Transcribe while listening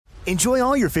Enjoy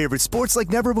all your favorite sports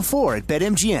like never before at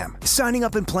BetMGM. Signing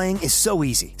up and playing is so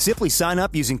easy. Simply sign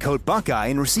up using code Buckeye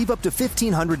and receive up to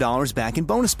 $1,500 back in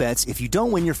bonus bets if you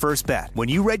don't win your first bet. When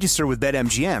you register with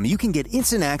BetMGM, you can get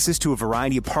instant access to a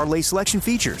variety of parlay selection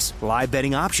features, live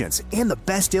betting options, and the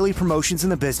best daily promotions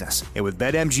in the business. And with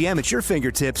BetMGM at your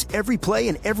fingertips, every play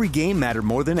and every game matter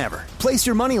more than ever. Place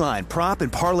your moneyline, prop,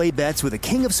 and parlay bets with the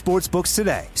king of sportsbooks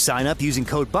today. Sign up using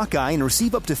code Buckeye and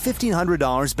receive up to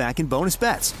 $1,500 back in bonus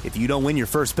bets if you don't win your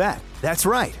first bet. That's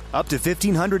right, up to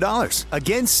 $1,500.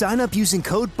 Again, sign up using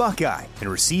code Buckeye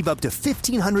and receive up to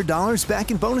 $1,500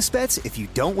 back in bonus bets if you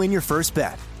don't win your first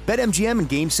bet. BetMGM and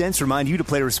GameSense remind you to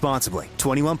play responsibly.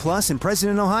 21 plus and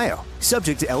present in Ohio.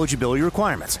 Subject to eligibility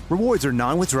requirements. Rewards are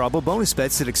non-withdrawable bonus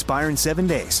bets that expire in 7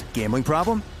 days. Gambling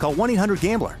problem? Call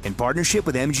 1-800-GAMBLER in partnership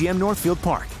with MGM Northfield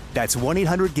Park. That's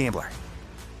 1-800-GAMBLER.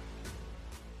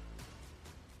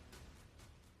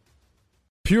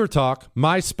 Pure Talk,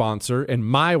 my sponsor and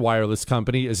my wireless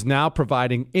company, is now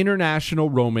providing international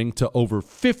roaming to over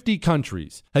 50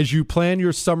 countries. As you plan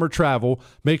your summer travel,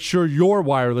 make sure your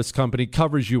wireless company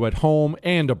covers you at home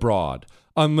and abroad.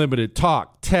 Unlimited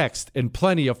talk, text, and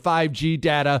plenty of 5G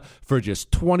data for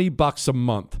just $20 a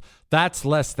month. That's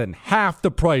less than half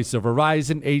the price of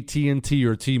Verizon, AT&T,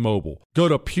 or T-Mobile. Go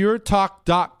to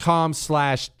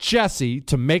puretalk.com/Jesse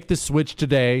to make the switch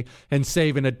today and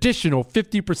save an additional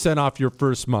 50% off your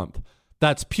first month.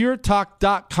 That's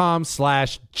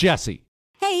puretalk.com/Jesse.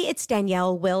 Hey, it's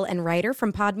Danielle, Will, and Ryder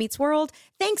from Pod Meets World.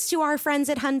 Thanks to our friends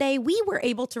at Hyundai, we were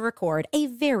able to record a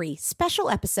very special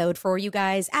episode for you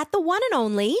guys at the one and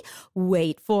only,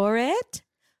 wait for it,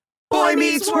 Boy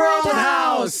Meets World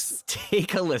House!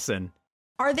 Take a listen.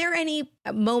 Are there any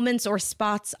moments or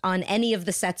spots on any of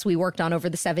the sets we worked on over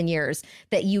the 7 years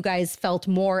that you guys felt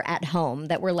more at home,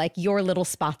 that were like your little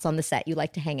spots on the set you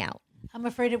like to hang out? I'm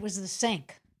afraid it was the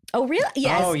sink. Oh, really?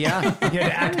 Yes. Oh, yeah. You had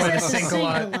to act by the sink a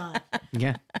lot.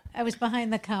 Yeah. I was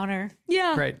behind the counter.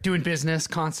 Yeah. Right. Doing business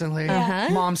constantly. Uh-huh.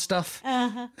 Mom stuff.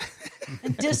 And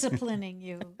disciplining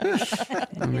you in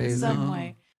Amazing. some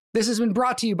way. This has been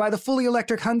brought to you by the fully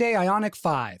electric Hyundai Ioniq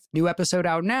 5. New episode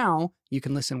out now. You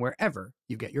can listen wherever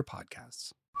you get your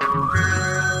podcasts.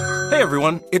 Hey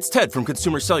everyone, it's Ted from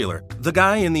Consumer Cellular, the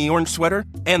guy in the orange sweater,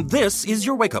 and this is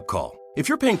your wake-up call. If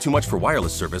you're paying too much for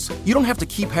wireless service, you don't have to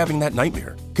keep having that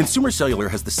nightmare. Consumer Cellular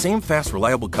has the same fast,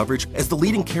 reliable coverage as the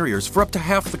leading carriers for up to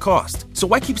half the cost. So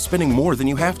why keep spending more than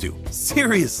you have to?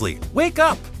 Seriously, wake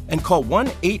up and call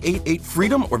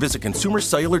 1-888-FREEDOM or visit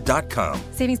consumercellular.com.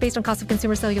 Savings based on cost of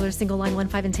Consumer Cellular single line 1,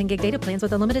 5, and 10 gig data plans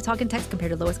with unlimited talk and text compared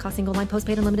to lowest cost single line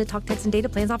postpaid unlimited talk, text, and data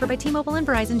plans offered by T-Mobile and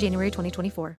Verizon January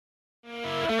 2024.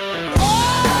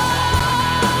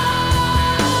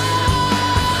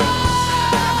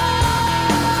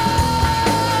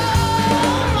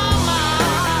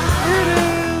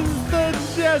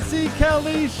 Jesse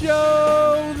Kelly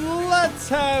Show. Let's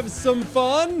have some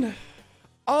fun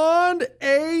on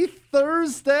a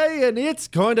Thursday, and it's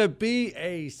going to be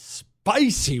a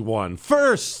spicy one.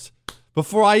 First,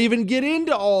 before I even get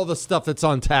into all the stuff that's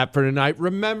on tap for tonight,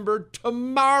 remember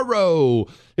tomorrow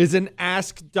is an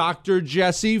Ask Dr.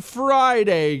 Jesse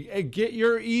Friday. Get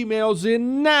your emails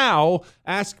in now.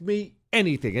 Ask me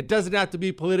anything. It doesn't have to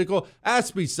be political.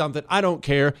 Ask me something. I don't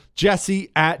care.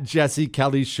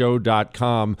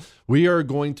 Jesse@jessekellyshow.com. We are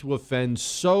going to offend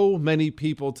so many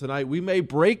people tonight. We may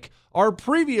break our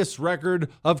previous record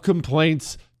of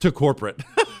complaints to corporate.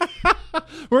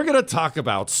 We're going to talk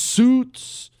about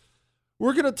suits.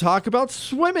 We're going to talk about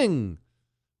swimming.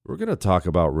 We're going to talk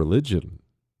about religion.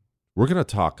 We're going to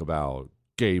talk about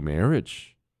gay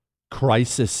marriage,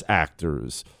 crisis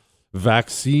actors,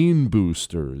 vaccine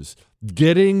boosters,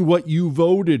 getting what you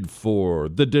voted for,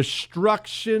 the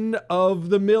destruction of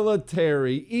the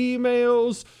military,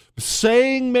 emails,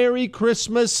 saying Merry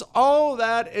Christmas, all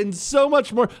that and so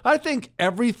much more. I think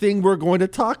everything we're going to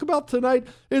talk about tonight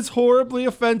is horribly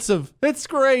offensive. It's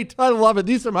great. I love it.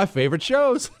 These are my favorite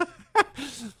shows.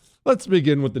 Let's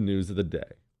begin with the news of the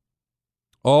day.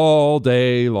 All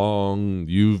day long,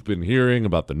 you've been hearing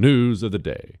about the news of the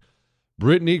day.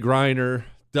 Brittany Griner,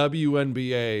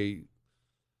 WNBA.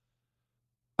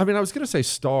 I mean, I was going to say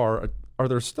star. Are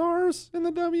there stars in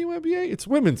the WNBA? It's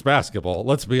women's basketball.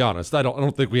 Let's be honest. I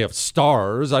don't think we have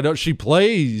stars. I know she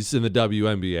plays in the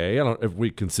WNBA. I don't know if we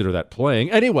consider that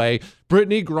playing. Anyway,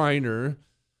 Brittany Griner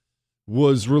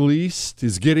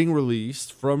is getting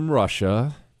released from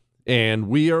Russia, and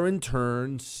we are in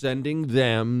turn sending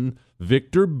them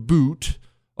Victor Bout,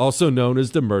 also known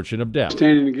as the Merchant of Death.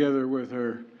 Standing together with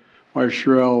her wife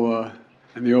Sherelle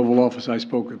in the Oval Office, I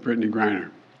spoke with Brittany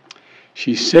Griner.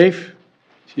 She's safe.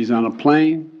 She's on a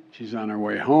plane. She's on her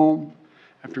way home.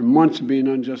 After months of being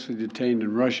unjustly detained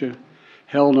in Russia,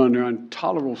 held under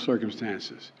intolerable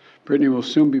circumstances, Brittany will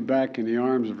soon be back in the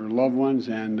arms of her loved ones,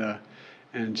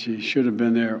 and she should have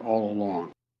been there all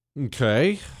along.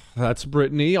 Okay, that's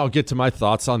Brittany. I'll get to my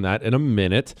thoughts on that in a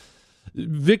minute.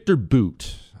 Victor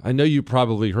Bout. I know you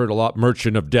probably heard a lot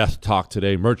Merchant of Death talk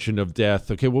today. Merchant of Death.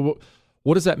 Okay, well,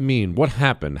 what does that mean? What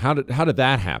happened? How did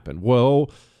that happen? Well,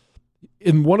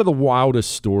 in one of the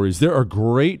wildest stories, there are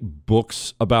great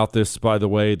books about this, by the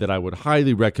way, that I would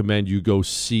highly recommend you go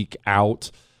seek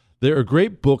out. There are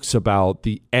great books about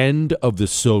the end of the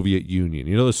Soviet Union.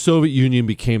 You know, the Soviet Union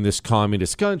became this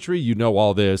communist country. You know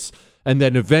all this. And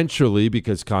then eventually,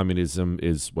 because communism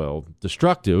is, well,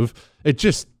 destructive, it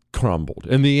just crumbled.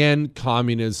 In the end,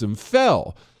 communism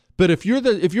fell. But if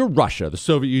you're Russia, the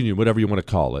Soviet Union, whatever you want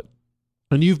to call it,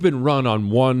 and you've been run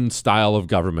on one style of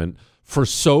government for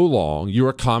so long, you're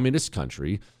a communist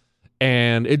country,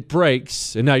 and it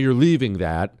breaks, and now you're leaving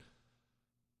that.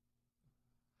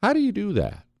 How do you do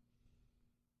that?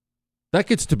 That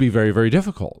gets to be very, very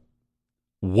difficult.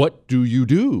 What do you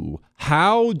do?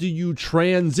 How do you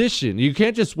transition? You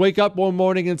can't just wake up one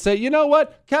morning and say, you know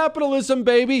what, capitalism,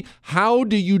 baby. How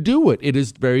do you do it? It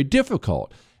is very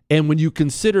difficult. And when you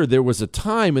consider there was a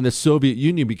time in the Soviet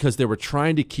Union, because they were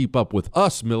trying to keep up with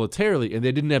us militarily, and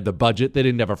they didn't have the budget, they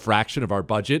didn't have a fraction of our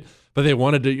budget, but they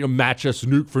wanted to match us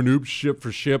nuke for nuke, ship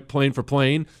for ship, plane for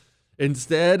plane.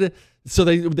 Instead, so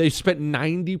they spent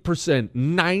 90%,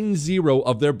 90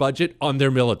 of their budget on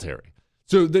their military.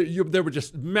 So there were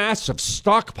just massive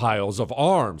stockpiles of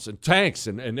arms and tanks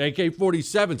and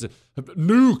AK-47s and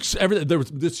nukes, everything. There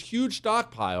was this huge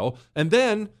stockpile. And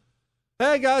then,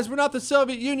 hey, guys, we're not the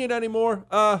Soviet Union anymore.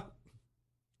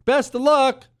 Best of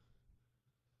luck.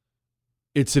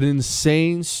 It's an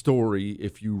insane story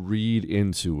if you read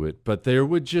into it, but there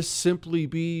would just simply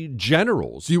be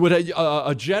generals. You would have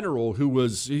a general who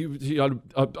was he had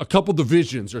a couple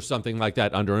divisions or something like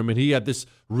that under him, and he had this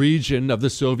region of the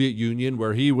Soviet Union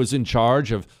where he was in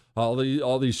charge of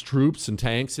all these troops and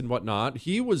tanks and whatnot.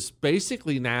 He was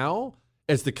basically now,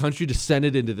 as the country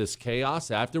descended into this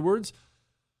chaos afterwards,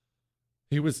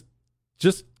 he was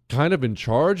just kind of in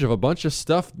charge of a bunch of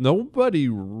stuff nobody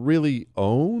really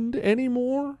owned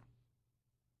anymore.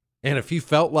 And if he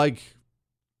felt like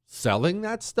selling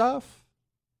that stuff,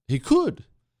 he could.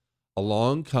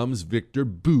 Along comes Victor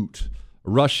Bout,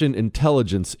 Russian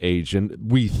intelligence agent,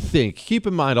 we think. Keep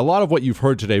in mind, a lot of what you've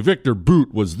heard today, Victor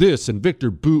Bout was this and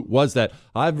Victor Bout was that.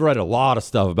 I've read a lot of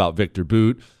stuff about Victor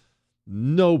Bout.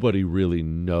 Nobody really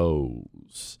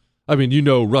knows. I mean, you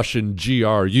know, Russian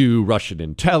GRU, Russian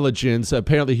intelligence.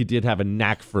 Apparently, he did have a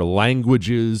knack for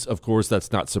languages. Of course,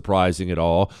 that's not surprising at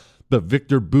all. But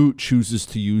Victor Bout chooses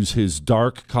to use his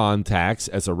dark contacts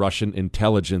as a Russian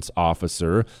intelligence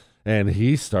officer, and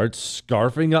he starts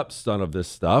scarfing up some of this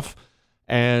stuff,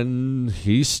 and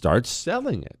he starts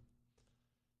selling it.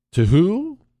 To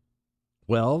who?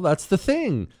 Well, that's the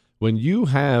thing. When you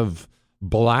have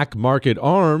black market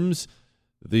arms,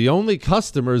 the only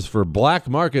customers for black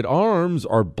market arms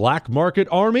are black market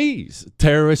armies,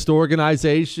 terrorist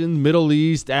organizations, Middle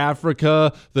East,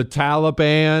 Africa, the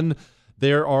Taliban.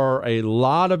 There are a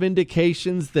lot of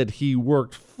indications that he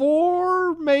worked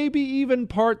for, maybe even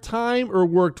part-time, or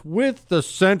worked with the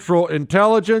Central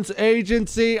Intelligence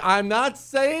Agency. I'm not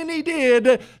saying he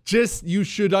did. Just you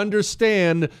should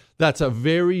understand that's a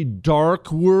very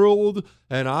dark world,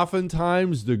 and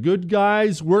oftentimes the good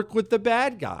guys work with the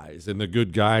bad guys, and the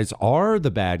good guys are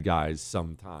the bad guys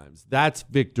sometimes. That's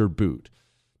Victor Bout.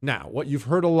 Now, what you've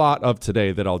heard a lot of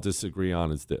today that I'll disagree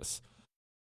on is this.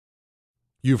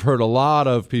 You've heard a lot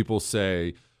of people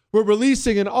say, we're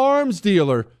releasing an arms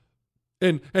dealer,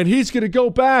 and he's going to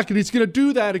go back, and he's going to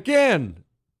do that again.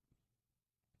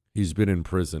 He's been in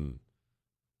prison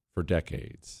for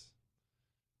decades.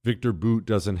 Victor Bout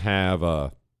doesn't have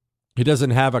a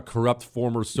corrupt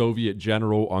former Soviet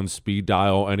general on speed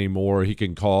dial anymore. He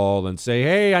can call and say,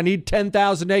 hey, I need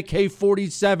 10,000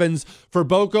 AK-47s for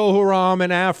Boko Haram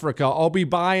in Africa. I'll be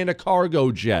buying a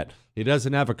cargo jet. He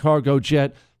doesn't have a cargo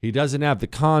jet. He doesn't have the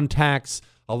contacts.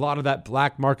 A lot of that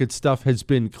black market stuff has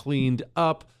been cleaned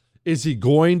up. Is he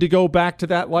going to go back to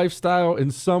that lifestyle in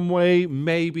some way?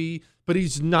 Maybe, but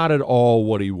he's not at all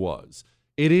what he was.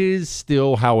 It is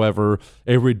still, however,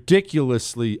 a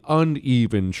ridiculously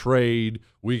uneven trade.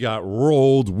 We got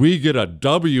rolled. We get a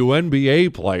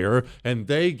WNBA player, and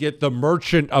they get the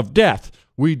Merchant of Death.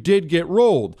 We did get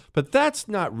rolled, but that's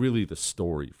not really the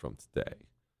story from today.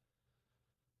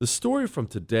 The story from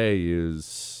today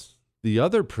is the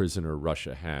other prisoner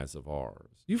Russia has of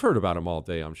ours. You've heard about him all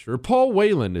day, I'm sure. Paul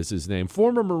Whelan is his name,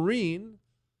 former Marine.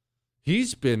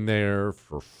 He's been there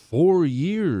for 4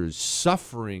 years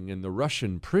suffering in the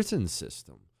Russian prison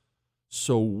system.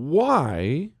 So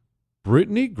why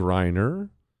Brittany Griner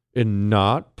and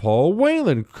not Paul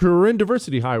Whelan? Corinne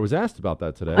Diversity High was asked about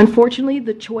that today. Unfortunately,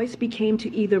 the choice became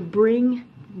to either bring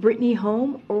Brittany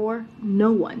home or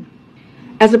no one.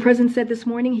 As the president said this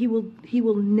morning, he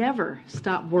will never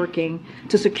stop working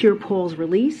to secure Paul's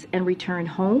release and return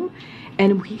home,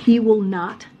 and he will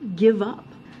not give up.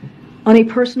 On a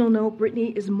personal note,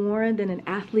 Brittany is more than an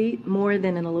athlete, more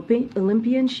than an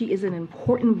Olympian. She is an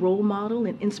important role model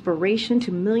and inspiration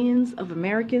to millions of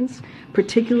Americans,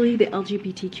 particularly the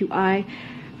LGBTQI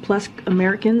plus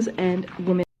Americans and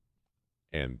women.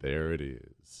 And there it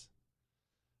is.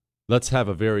 Let's have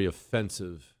a very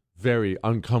offensive, very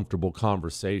uncomfortable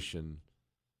conversation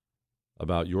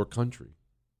about your country,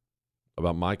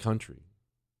 about my country,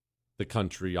 the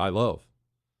country I love,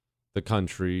 the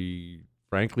country,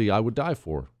 frankly, I would die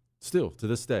for, still, to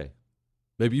this day.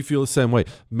 Maybe you feel the same way.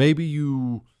 Maybe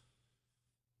you,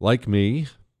 like me,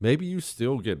 maybe you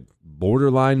still get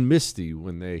borderline misty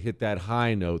when they hit that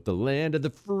high note, the land of the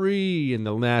free, and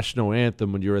the national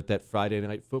anthem when you're at that Friday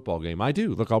night football game. I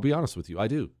do. Look, I'll be honest with you. I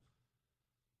do.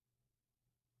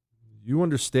 You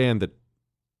understand that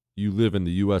you live in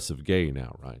the U.S. of gay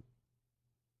now, right?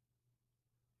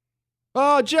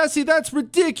 Oh, Jesse, that's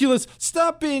ridiculous.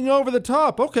 Stop being over the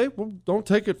top. Okay, well, don't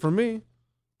take it from me.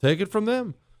 Take it from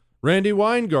them. Randy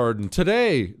Weingarten,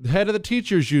 today, the head of the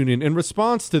teachers union, in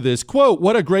response to this, quote,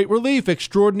 "What a great relief,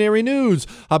 extraordinary news.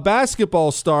 A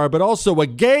basketball star, but also a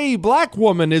gay black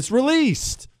woman is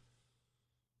released."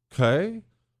 Okay.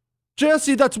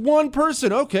 Jesse, that's one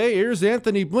person. Okay, here's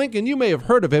Anthony Blinken. You may have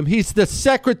heard of him. He's the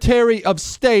Secretary of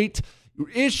State,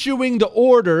 issuing the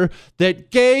order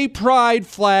that gay pride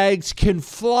flags can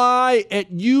fly at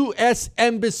U.S.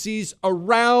 embassies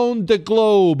around the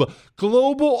globe.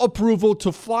 Global approval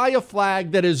to fly a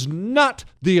flag that is not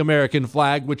the American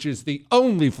flag, which is the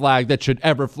only flag that should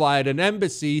ever fly at an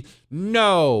embassy.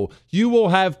 No, you will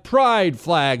have pride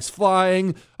flags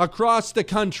flying across the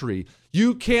country.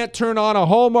 You can't turn on a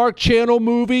Hallmark Channel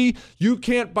movie. You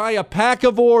can't buy a pack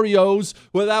of Oreos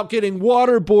without getting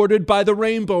waterboarded by the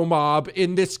rainbow mob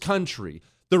in this country.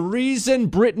 The reason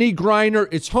Brittany Griner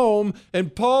is home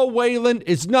and Paul Whelan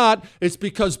is not is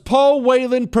because Paul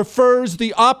Whelan prefers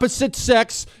the opposite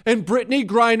sex and Brittany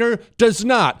Griner does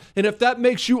not. And if that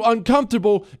makes you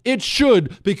uncomfortable, it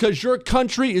should, because your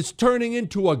country is turning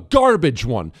into a garbage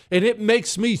one. And it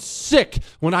makes me sick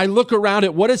when I look around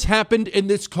at what has happened in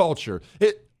this culture.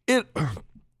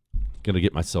 Gonna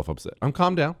get myself upset. I'm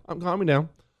calming down.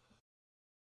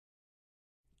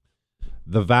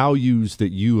 The values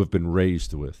that you have been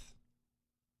raised with,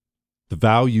 the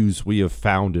values we have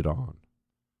founded on,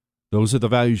 those are the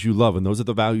values you love, and those are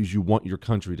the values you want your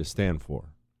country to stand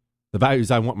for. The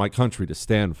values I want my country to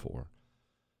stand for.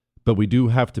 But we do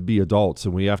have to be adults,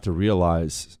 and we have to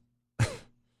realize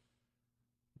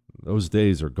those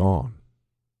days are gone.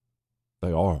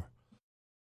 They are.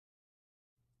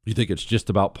 You think it's just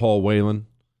about Paul Whelan?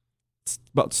 It's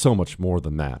about so much more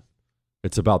than that.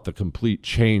 It's about the complete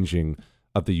changing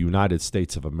of the United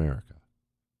States of America.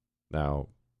 Now,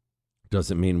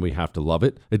 doesn't mean we have to love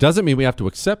it. It doesn't mean we have to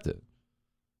accept it.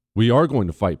 We are going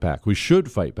to fight back. We should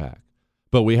fight back.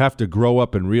 But we have to grow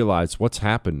up and realize what's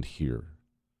happened here.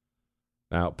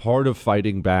 Now, part of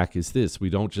fighting back is this. We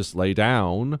don't just lay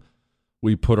down.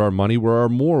 We put our money where our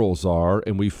morals are,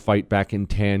 and we fight back in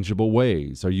tangible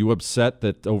ways. Are you upset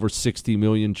that over 60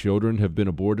 million children have been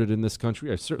aborted in this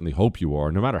country? I certainly hope you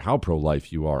are, no matter how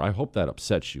pro-life you are. I hope that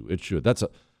upsets you. It should. That's a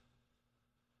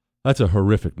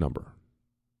horrific number.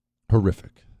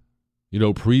 Horrific. You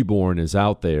know, preborn is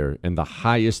out there in the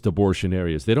highest abortion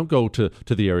areas. They don't go to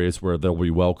the areas where they'll be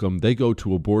welcome. They go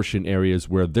to abortion areas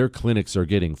where their clinics are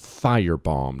getting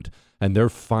firebombed. And they're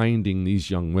finding these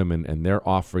young women and they're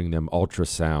offering them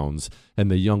ultrasounds.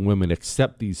 And the young women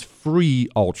accept these free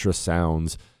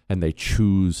ultrasounds and they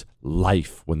choose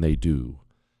life when they do.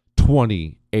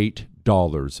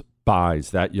 $28 buys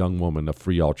that young woman a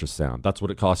free ultrasound. That's what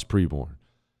it costs preborn.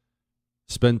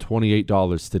 Spend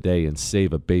 $28 today and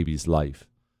save a baby's life.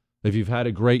 If you've had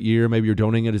a great year, maybe you're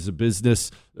donating it as a business,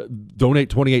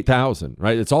 donate $28,000,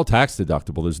 right? It's all tax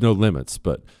deductible. There's no limits,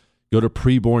 but go to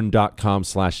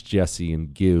preborn.com/Jesse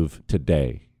and give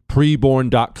today.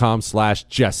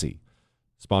 Preborn.com/Jesse.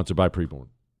 Sponsored by Preborn.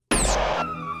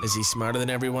 Is he smarter than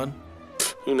everyone?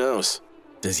 Who knows?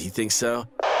 Does he think so?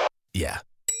 Yeah.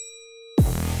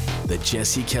 The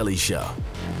Jesse Kelly Show.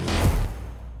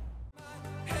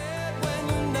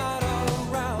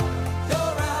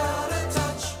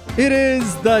 It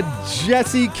is the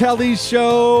Jesse Kelly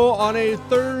Show on a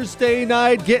Thursday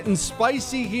night, getting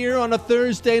spicy here on a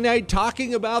Thursday night,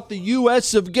 talking about the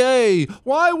U.S. of gay.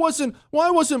 Why wasn't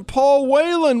Paul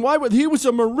Whelan? He was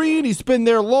a Marine. He's been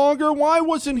there longer. Why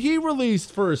wasn't he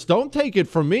released first? Don't take it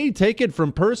from me. Take it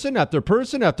from person after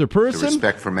person after person. The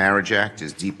Respect for Marriage Act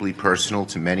is deeply personal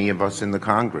to many of us in the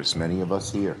Congress, many of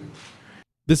us here.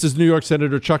 This is New York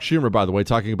Senator Chuck Schumer, by the way,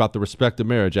 talking about the Respect for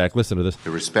Marriage Act. Listen to this.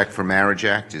 The Respect for Marriage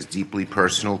Act is deeply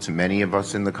personal to many of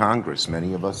us in the Congress,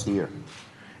 many of us here,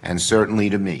 and certainly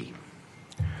to me.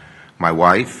 My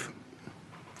wife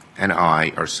and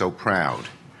I are so proud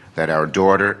that our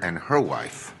daughter and her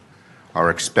wife are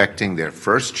expecting their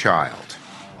first child,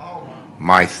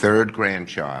 my third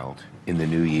grandchild, in the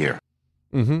new year.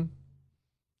 Mm-hmm.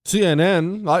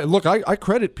 CNN, I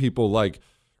credit people like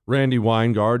Randy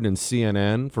Weingarten and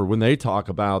CNN for when they talk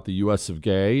about the U.S. of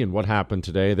gay and what happened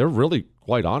today. They're really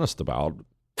quite honest about.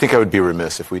 I think I would be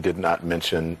remiss if we did not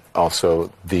mention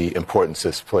also the importance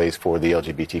this plays for the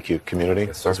LGBTQ community.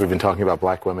 Yes, as we've been talking about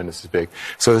black women, this is big.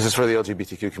 So this is for the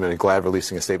LGBTQ community. GLAAD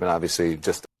releasing a statement, obviously,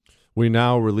 just... We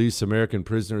now release American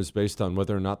prisoners based on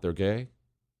whether or not they're gay.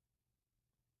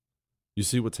 You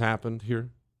see what's happened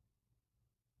here?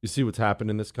 You see what's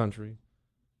happened in this country?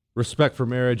 Respect for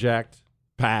Marriage Act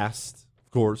passed, of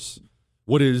course.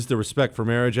 What is the Respect for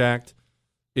Marriage Act?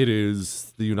 It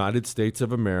is the United States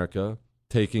of America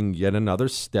taking yet another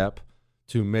step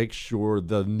to make sure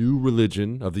the new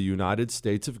religion of the United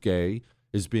States of gay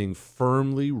is being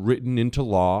firmly written into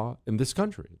law in this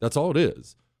country. That's all it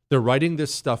is. They're writing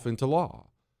this stuff into law.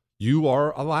 You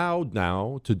are allowed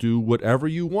now to do whatever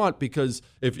you want, because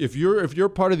if you're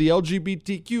part of the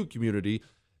LGBTQ community,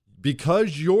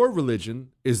 because your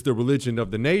religion is the religion of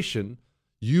the nation,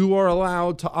 you are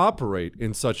allowed to operate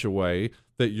in such a way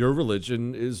that your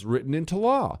religion is written into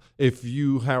law. If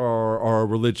you are a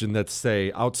religion that's,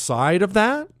 say, outside of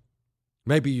that,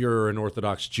 maybe you're an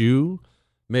Orthodox Jew,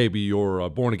 maybe you're a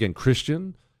born-again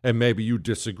Christian, and maybe you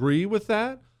disagree with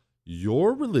that,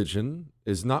 your religion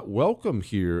is not welcome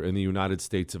here in the United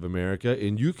States of America,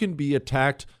 and you can be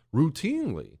attacked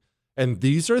routinely. And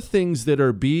these are things that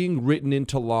are being written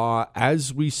into law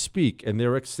as we speak, and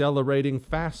they're accelerating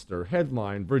faster.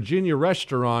 Headline: Virginia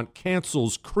restaurant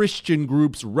cancels Christian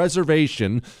group's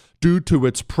reservation due to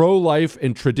its pro-life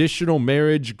and traditional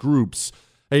marriage groups.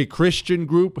 A Christian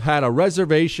group had a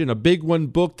reservation, a big one,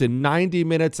 booked in 90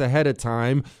 minutes ahead of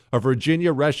time. A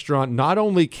Virginia restaurant not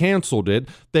only canceled it,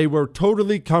 they were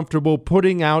totally comfortable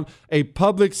putting out a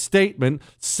public statement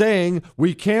saying,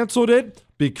 "We canceled it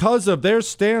because of their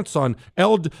stance on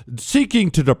seeking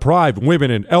to deprive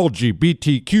women and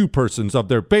LGBTQ persons of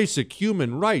their basic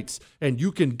human rights." And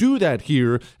you can do that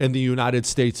here in the United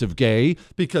States of gay,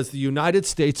 because the United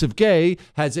States of gay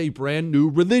has a brand new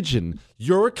religion.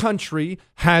 Your country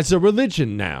has a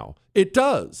religion now. It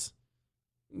does.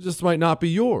 It just might not be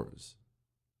yours.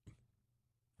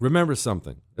 Remember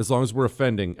something, as long as we're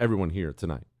offending everyone here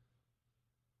tonight.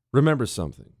 Remember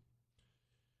something.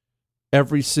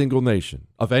 Every single nation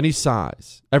of any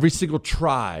size, every single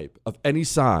tribe of any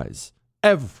size,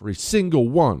 every single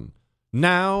one,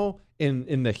 now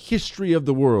in the history of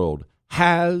the world,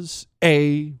 has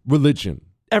a religion.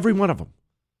 Every one of them.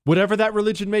 Whatever that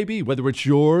religion may be, whether it's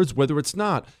yours, whether it's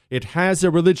not, it has a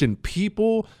religion.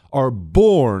 People are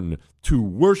born to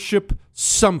worship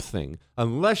something.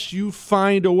 Unless you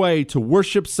find a way to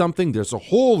worship something, there's a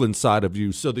hole inside of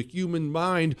you, so the human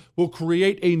mind will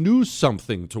create a new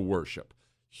something to worship.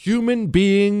 Human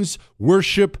beings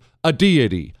worship a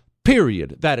deity,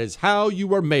 period. That is how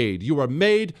you are made. You are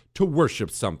made to worship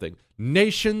something.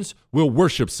 Nations will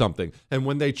worship something. And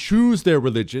when they choose their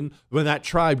religion, when that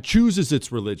tribe chooses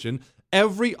its religion,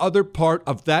 every other part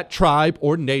of that tribe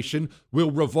or nation will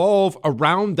revolve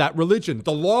around that religion.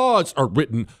 The laws are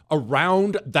written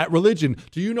around that religion.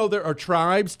 Do you know there are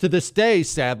tribes to this day,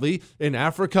 sadly, in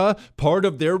Africa, part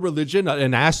of their religion,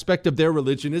 an aspect of their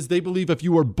religion is they believe if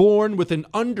you were born with an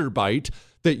underbite,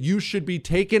 that you should be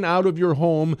taken out of your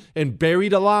home and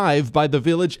buried alive by the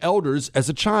village elders as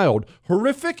a child.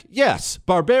 Horrific? Yes.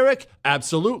 Barbaric?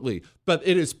 Absolutely. But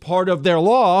it is part of their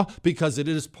law because it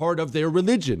is part of their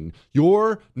religion.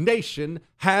 Your nation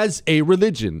has a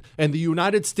religion, and the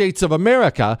United States of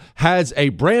America has a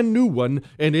brand new one,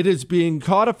 and it is being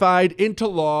codified into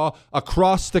law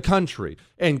across the country.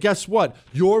 And guess what?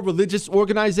 Your religious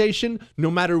organization,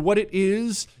 no matter what it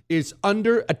is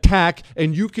under attack,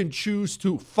 and you can choose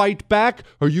to fight back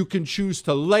or you can choose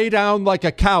to lay down like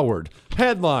a coward.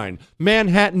 Headline: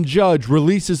 Manhattan judge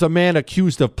releases a man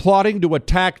accused of plotting to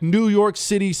attack New York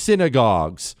City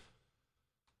synagogues.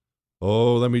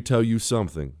 Oh, let me tell you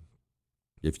something.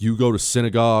 If you go to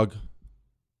synagogue,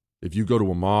 if you go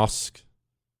to a mosque,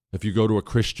 if you go to a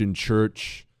Christian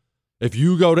church, if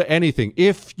you go to anything,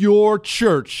 if your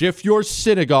church, if your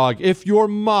synagogue, if your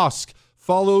mosque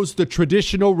follows the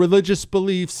traditional religious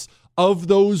beliefs of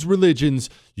those religions,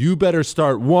 you better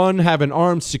start, 1, having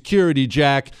armed security,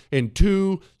 Jack, and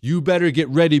 2, you better get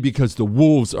ready because the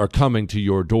wolves are coming to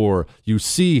your door. You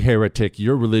see, heretic,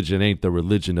 your religion ain't the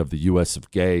religion of the U.S.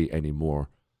 of gay anymore.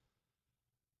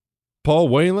 Paul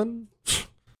Whelan?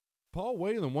 Paul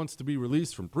Whelan wants to be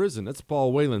released from prison. That's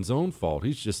Paul Whelan's own fault.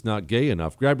 He's just not gay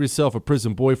enough. Grab yourself a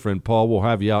prison boyfriend, Paul. We'll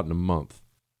have you out in a month.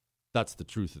 That's the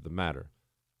truth of the matter.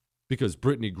 Because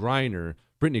Brittany Griner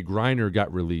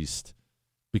got released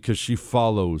because she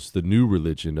follows the new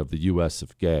religion of the U.S.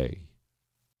 of gay.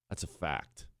 That's a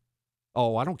fact.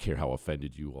 Oh, I don't care how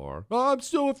offended you are. Oh, I'm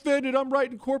so offended. I'm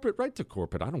writing corporate. Write to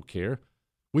corporate. I don't care.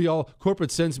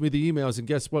 Corporate sends me the emails, and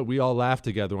guess what? We all laugh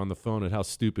together on the phone at how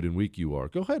stupid and weak you are.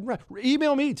 Go ahead and write.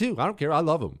 Email me, too. I don't care. I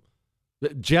love them.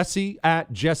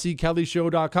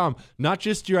 Jesse@jessekellyshow.com. Not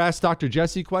just your Ask Dr.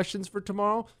 Jesse questions for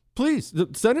tomorrow. Please,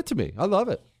 send it to me. I love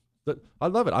it. I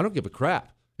love it. I don't give a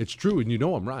crap. It's true, and you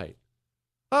know I'm right.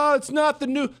 Oh, it's not the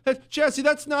new... Jesse,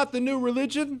 that's not the new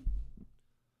religion.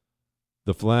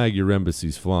 The flag your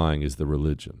embassy's flying is the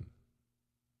religion.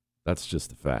 That's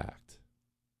just a fact.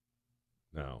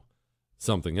 Now,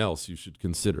 something else you should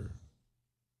consider.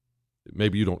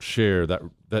 Maybe you don't share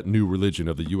that new religion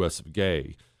of the U.S. of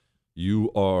gay.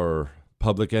 You are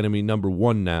public enemy number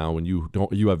 1 now, and you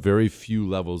have very few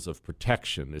levels of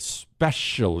protection,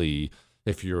 especially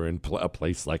if you're in a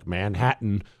place like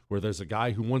Manhattan where there's a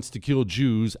guy who wants to kill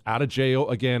Jews out of jail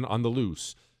again on the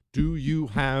loose. Do you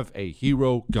have a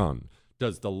hero gun?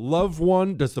 Does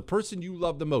the person you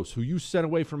love the most, who you sent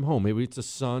away from home, maybe it's a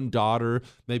son, daughter,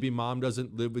 maybe mom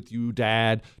doesn't live with you,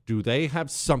 dad, do they have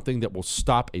something that will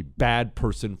stop a bad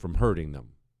person from hurting them?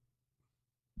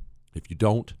 If you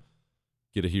don't,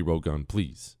 get a hero gun,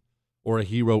 please. Or a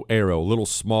hero arrow, a little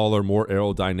smaller, more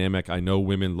aerodynamic. I know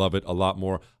women love it a lot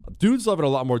more. Dudes love it a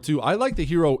lot more too. I like the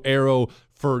hero arrow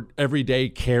for everyday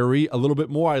carry a little bit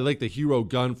more. I like the hero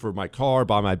gun for my car,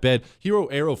 by my bed. Hero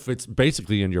arrow fits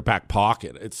basically in your back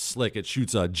pocket. It's slick. It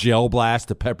shoots a gel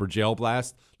blast, a pepper gel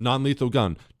blast. Non-lethal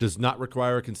gun. Does not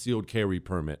require a concealed carry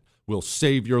permit. Will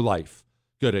save your life.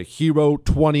 Go to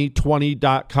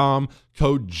hero2020.com.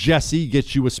 Code Jesse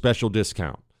gets you a special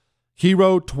discount.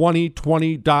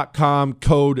 Hero2020.com,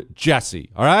 code Jesse.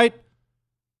 All right?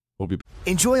 We'll be back.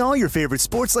 Enjoy all your favorite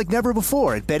sports like never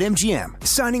before at BetMGM.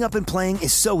 Signing up and playing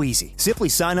is so easy. Simply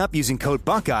sign up using code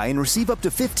Buckeye and receive up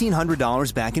to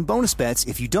 $1,500 back in bonus bets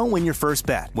if you don't win your first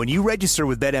bet. When you register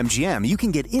with BetMGM, you can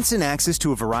get instant access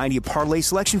to a variety of parlay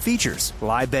selection features,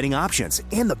 live betting options,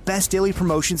 and the best daily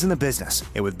promotions in the business.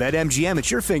 And with BetMGM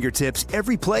at your fingertips,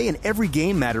 every play and every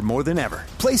game matter more than ever.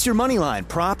 Place your moneyline,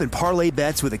 prop, and parlay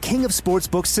bets with the king of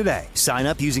sportsbooks today. Sign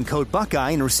up using code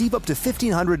Buckeye and receive up to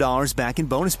 $1,500 back in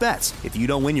bonus bets if you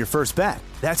don't win your first bet.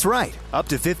 That's right, up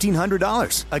to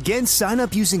 $1,500. Again, sign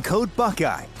up using code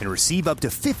Buckeye and receive up to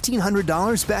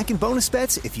 $1,500 back in bonus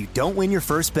bets if you don't win your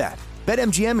first bet.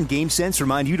 BetMGM and GameSense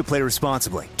remind you to play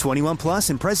responsibly. 21 plus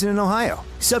and present in Ohio.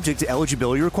 Subject to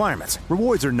eligibility requirements.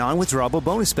 Rewards are non-withdrawable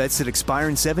bonus bets that expire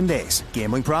in 7 days.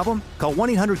 Gambling problem? Call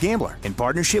 1-800-GAMBLER in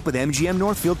partnership with MGM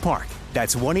Northfield Park.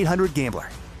 That's 1-800-GAMBLER.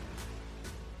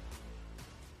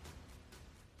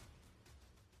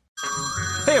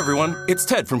 Hey everyone, it's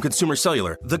Ted from Consumer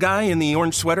Cellular, the guy in the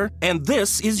orange sweater, and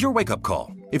this is your wake-up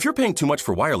call. If you're paying too much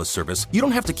for wireless service, you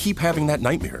don't have to keep having that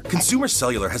nightmare. Consumer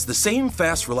Cellular has the same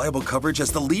fast, reliable coverage as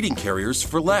the leading carriers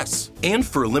for less. And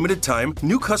for a limited time,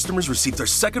 new customers receive their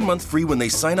second month free when they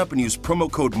sign up and use promo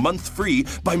code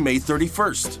MONTHFREE by May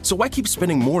 31st. So why keep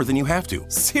spending more than you have to?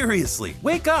 Seriously,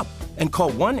 wake up and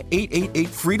call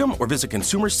 1-888-FREEDOM or visit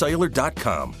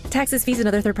consumercellular.com. Taxes, fees, and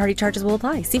other third-party charges will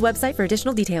apply. See website for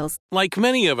additional details. Like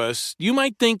many of us, you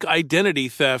might think identity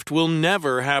theft will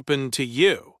never happen to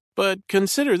you. But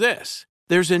consider this.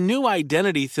 There's a new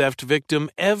identity theft victim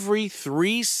every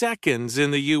 3 seconds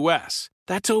in the U.S.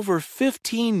 That's over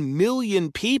 15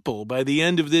 million people by the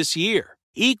end of this year,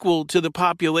 equal to the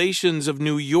populations of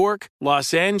New York,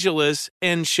 Los Angeles,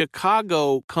 and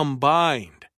Chicago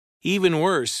combined. Even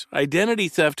worse, identity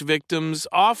theft victims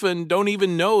often don't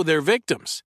even know they're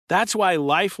victims. That's why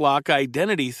LifeLock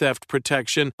Identity Theft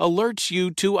Protection alerts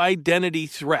you to identity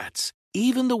threats,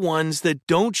 even the ones that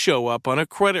don't show up on a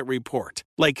credit report,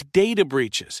 like data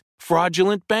breaches,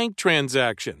 fraudulent bank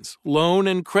transactions, loan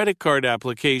and credit card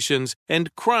applications,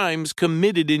 and crimes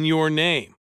committed in your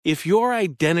name. If your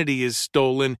identity is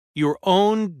stolen, Your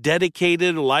own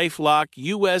dedicated LifeLock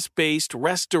U.S.-based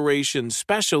restoration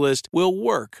specialist will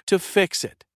work to fix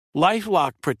it.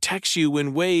 LifeLock protects you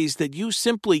in ways that you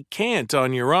simply can't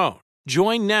on your own.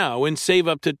 Join now and save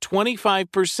up to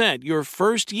 25% your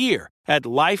first year at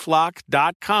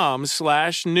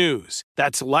LifeLock.com/news.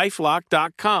 That's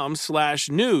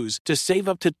LifeLock.com/news to save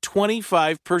up to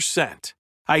 25%.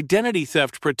 Identity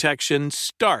theft protection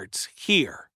starts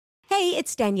here. Hey,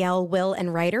 it's Danielle, Will,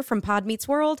 and Ryder from Pod Meets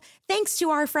World. Thanks to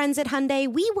our friends at Hyundai,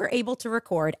 we were able to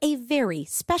record a very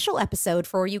special episode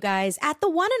for you guys at the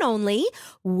one and only,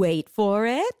 wait for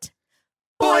it,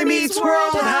 Boy Meets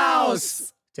World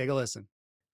House. Take a listen.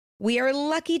 We are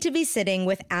lucky to be sitting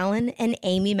with Alan and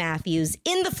Amy Matthews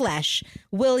in the flesh,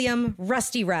 William,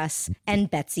 Rusty Russ, and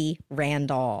Betsy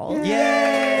Randall.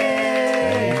 Yay!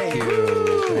 Thank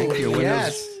you. Thank you.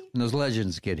 When those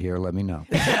legends get here, let me know.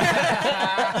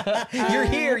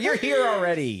 You're here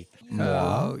already.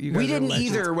 No, we didn't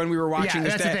either when we were watching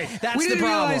this. That's we the didn't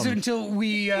problem. realize it until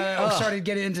we started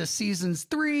getting into seasons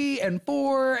 3 and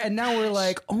 4, and now we're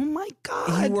like, oh my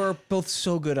god! You were both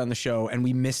so good on the show, and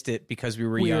we missed it because we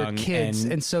were young, kids,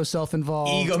 and so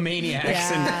self-involved, egomaniacs,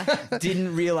 and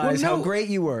didn't realize how great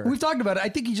you were. We've talked about it. I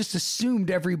think you just assumed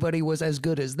everybody was as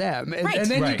good as them, and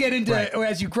then you get into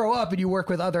as you grow up and you work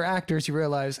with other actors, you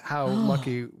realize how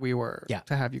lucky we were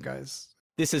to have you guys.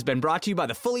 This has been brought to you by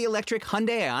the fully electric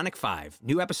Hyundai Ioniq 5.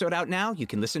 New episode out now. You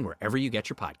can listen wherever you get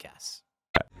your podcasts.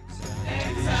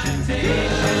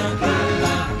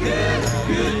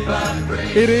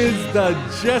 It is the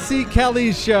Jesse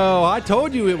Kelly Show. I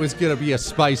told you it was going to be a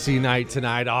spicy night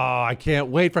tonight. Oh, I can't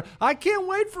wait for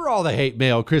all the hate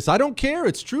mail, Chris. I don't care.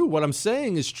 It's true. What I'm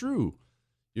saying is true.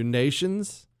 Your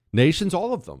nations,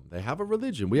 all of them, they have a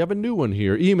religion. We have a new one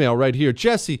here. Email right here.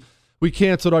 Jesse, we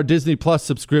canceled our Disney Plus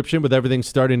subscription with everything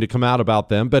starting to come out about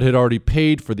them, but had already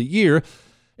paid for the year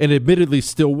and admittedly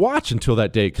still watch until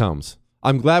that day comes.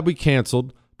 I'm glad we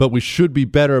canceled, but we should be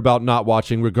better about not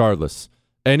watching regardless.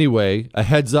 Anyway, a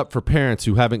heads up for parents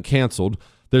who haven't canceled.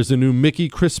 There's a new Mickey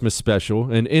Christmas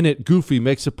special, and in it, Goofy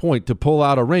makes a point to pull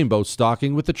out a rainbow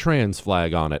stocking with a trans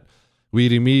flag on it.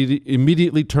 We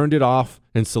immediately turned it off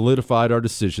and solidified our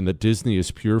decision that Disney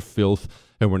is pure filth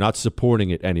and we're not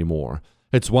supporting it anymore.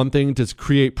 It's one thing to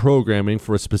create programming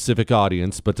for a specific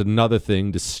audience, but another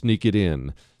thing to sneak it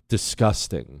in.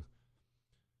 Disgusting.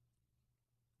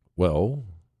 Well,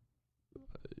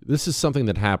 this is something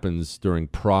that happens during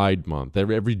Pride Month.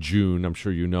 Every June, I'm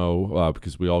sure you know,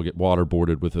 because we all get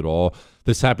waterboarded with it all.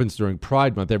 This happens during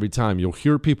Pride Month every time. You'll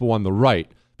hear people on the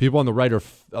right. People on the right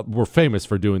were famous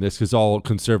for doing this because all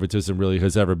conservatism really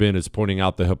has ever been is pointing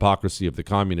out the hypocrisy of the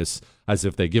communists as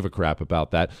if they give a crap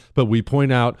about that. But we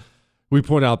point out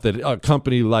that a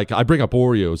company like, I bring up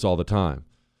Oreos all the time,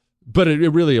 but it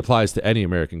really applies to any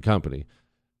American company.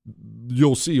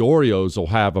 You'll see Oreos will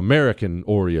have American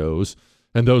Oreos,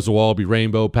 and those will all be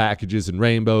rainbow packages and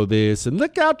rainbow this, and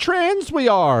look how trans we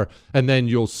are. And then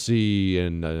you'll see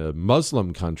in a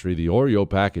Muslim country, the Oreo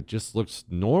packet just looks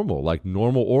normal, like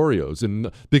normal Oreos.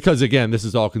 And because, again, this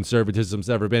is all conservatism's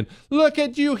ever been, look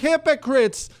at you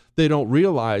hypocrites. They don't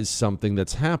realize something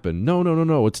that's happened.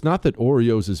 No. It's not that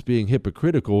Oreos is being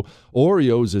hypocritical.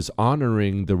 Oreos is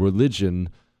honoring the religion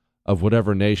of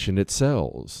whatever nation it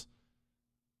sells.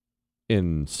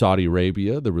 In Saudi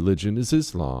Arabia, the religion is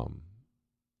Islam.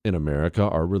 In America,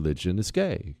 our religion is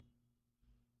gay.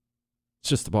 It's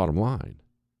just the bottom line.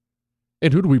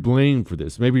 And who do we blame for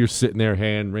this? Maybe you're sitting there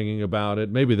hand-wringing about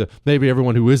it. Maybe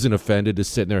everyone who isn't offended is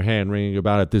sitting there hand-wringing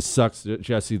about it. This sucks,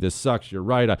 Jesse. This sucks. You're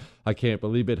right. I can't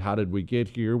believe it. How did we get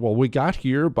here? Well, we got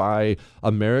here by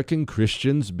American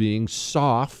Christians being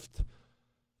soft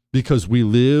because we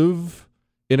live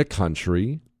in a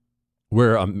country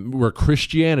where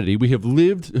Christianity, we have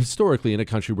lived historically in a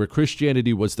country where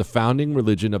Christianity was the founding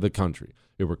religion of the country.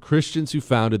 There were Christians who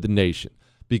founded the nation.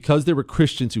 Because there were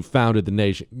Christians who founded the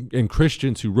nation and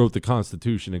Christians who wrote the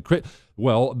Constitution, and it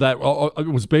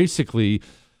was basically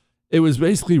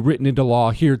written into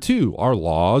law here too. Our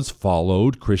laws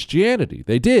followed Christianity.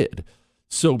 They did.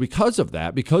 So because of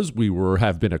that, because we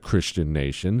have been a Christian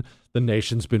nation, the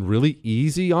nation's been really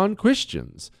easy on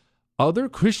Christians. Other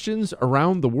Christians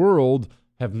around the world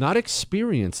have not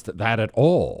experienced that at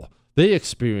all. They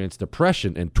experience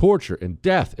depression and torture and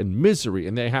death and misery,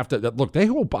 and they have to look. They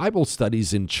hold Bible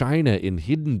studies in China in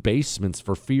hidden basements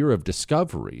for fear of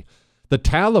discovery. The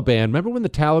Taliban, remember when the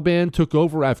Taliban took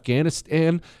over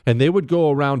Afghanistan, and they would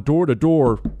go around door to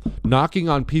door knocking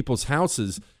on people's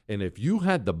houses, and if you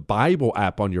had the Bible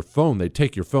app on your phone, they'd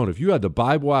take your phone. If you had the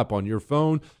Bible app on your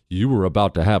phone, you were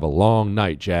about to have a long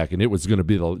night, Jack, and it was going to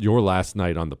be your last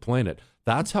night on the planet.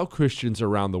 That's how Christians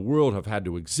around the world have had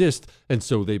to exist. And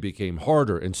so they became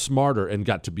harder and smarter and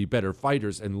got to be better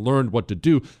fighters and learned what to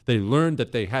do. They learned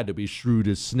that they had to be shrewd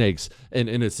as snakes and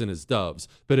innocent as doves.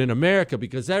 But in America,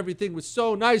 because everything was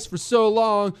so nice for so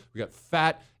long, we got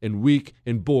fat and weak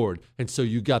and bored. And so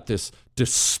you got this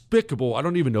despicable, I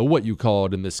don't even know what you call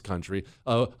it in this country,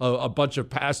 a bunch of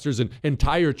pastors and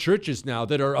entire churches now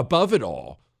that are above it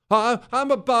all.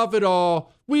 I'm above it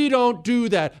all. We don't do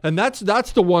that. And that's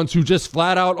the ones who just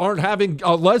flat out aren't having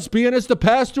a lesbian as the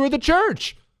pastor of the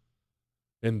church.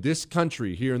 In this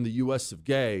country, here in the U.S. of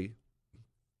gay,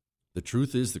 the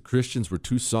truth is the Christians were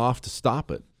too soft to stop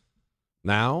it.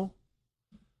 Now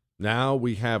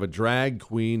we have a drag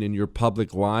queen in your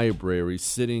public library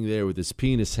sitting there with his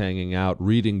penis hanging out,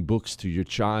 reading books to your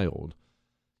child.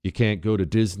 You can't go to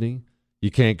Disney. You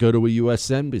can't go to a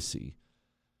U.S. embassy.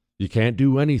 You can't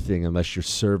do anything unless you're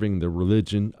serving the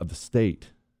religion of the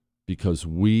state, because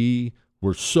we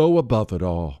were so above it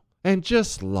all and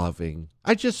just loving.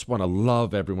 I just want to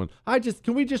love everyone.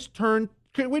 Can we just turn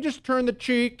the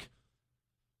cheek?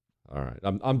 All right,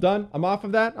 I'm done. I'm off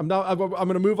of that. I'm going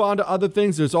to move on to other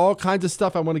things. There's all kinds of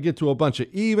stuff. I want to get to a bunch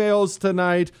of emails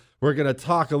tonight. We're going to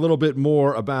talk a little bit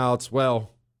more about,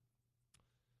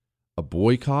 a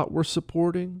boycott we're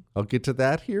supporting. I'll get to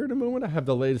that here in a moment. I have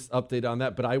the latest update on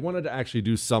that, but I wanted to actually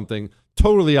do something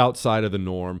totally outside of the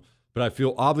norm, but I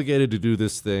feel obligated to do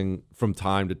this thing from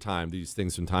time to time, these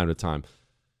things from time to time.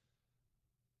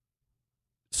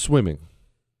 Swimming.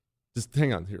 Just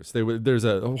hang on here. There's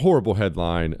a horrible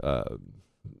headline.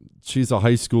 She's a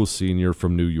high school senior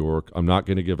from New York. I'm not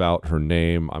going to give out her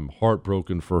name. I'm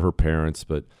heartbroken for her parents,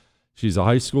 but she's a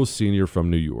high school senior from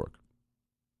New York.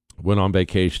 Went on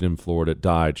vacation in Florida,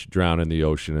 died, she drowned in the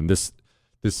ocean. And this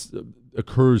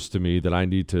occurs to me that I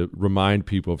need to remind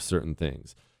people of certain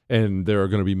things. And there are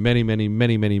going to be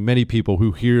many people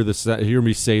who hear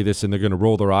me say this, and they're going to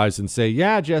roll their eyes and say,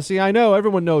 yeah, Jesse, I know,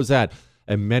 everyone knows that.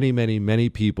 And many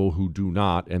people who do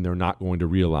not, and they're not going to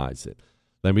realize it.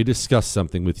 Let me discuss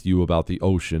something with you about the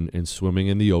ocean and swimming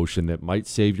in the ocean that might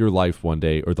save your life one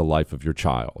day or the life of your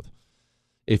child.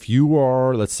 If you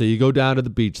are, let's say you go down to the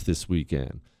beach this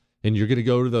weekend, and you're going to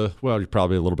go to you're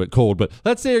probably a little bit cold, but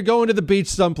let's say you're going to the beach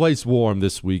someplace warm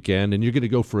this weekend, and you're going to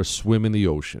go for a swim in the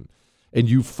ocean, and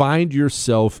you find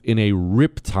yourself in a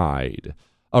riptide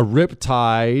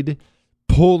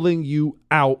pulling you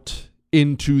out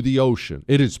into the ocean.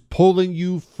 It is pulling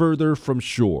you further from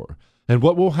shore. And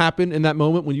what will happen in that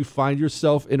moment when you find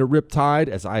yourself in a riptide,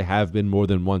 as I have been more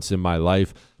than once in my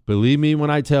life, believe me when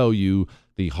I tell you,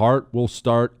 the heart will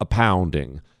start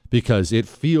a-pounding. Because it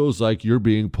feels like you're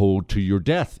being pulled to your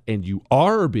death, and you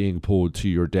are being pulled to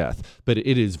your death. But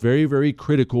it is very, very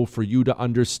critical for you to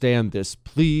understand this.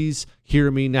 Please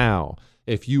hear me now.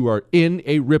 If you are in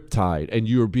a riptide and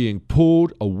you are being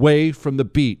pulled away from the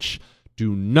beach,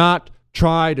 do not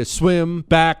try to swim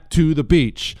back to the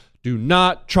beach. Do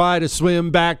not try to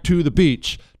swim back to the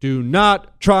beach. Do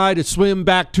not try to swim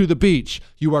back to the beach.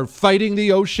 You are fighting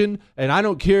the ocean, and I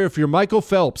don't care if you're Michael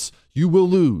Phelps. You will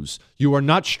lose. You are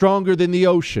not stronger than the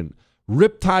ocean.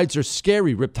 Riptides are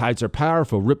scary. Riptides are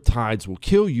powerful. Riptides will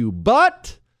kill you,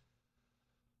 but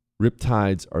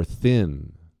riptides are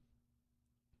thin.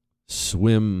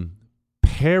 Swim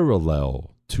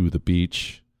parallel to the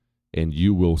beach, and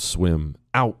you will swim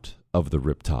out of the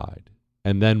riptide.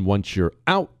 And then once you're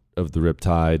out of the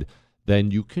riptide,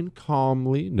 then you can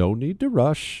calmly, no need to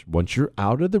rush, once you're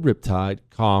out of the riptide,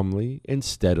 calmly and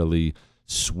steadily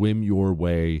swim your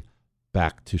way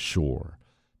back to shore.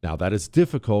 Now, that is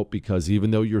difficult because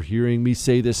even though you're hearing me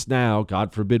say this now,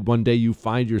 God forbid one day you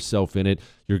find yourself in it,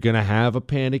 you're going to have a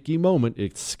panicky moment.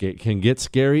 It can get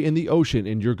scary in the ocean,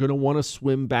 and you're going to want to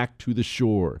swim back to the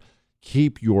shore.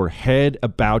 Keep your head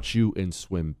about you and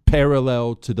swim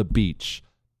parallel to the beach.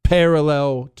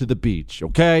 Parallel to the beach,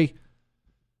 okay?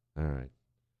 All right.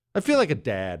 I feel like a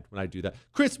dad when I do that.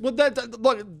 Chris, look,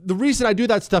 the reason I do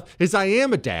that stuff is I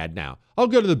am a dad now. I'll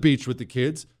go to the beach with the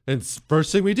kids, and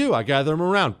first thing we do, I gather them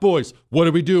around. Boys, what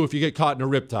do we do if you get caught in a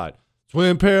riptide?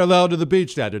 Swim parallel to the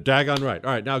beach, Dad. You're daggone right.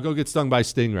 All right, now go get stung by a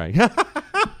stingray.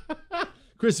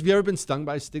 Chris, have you ever been stung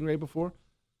by a stingray before?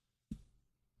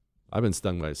 I've been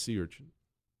stung by a sea urchin.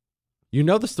 You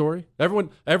know the story?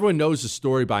 Everyone knows the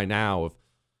story by now of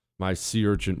my sea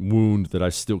urchin wound that I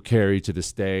still carry to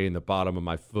this day in the bottom of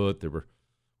my foot.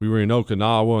 We were in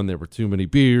Okinawa, and there were too many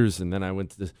beers, and then I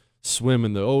went to swim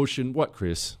in the ocean. What,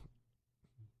 Chris?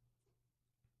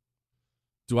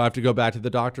 Do I have to go back to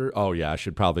the doctor? Oh, yeah, I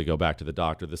should probably go back to the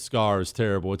doctor. The scar is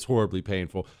terrible. It's horribly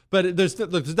painful. But there's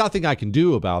nothing I can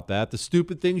do about that. The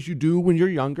stupid things you do when you're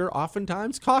younger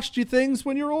oftentimes cost you things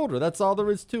when you're older. That's all there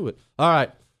is to it. All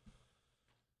right.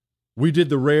 We did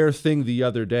the rare thing the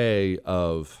other day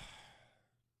of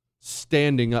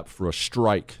standing up for a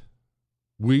strike.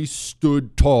 We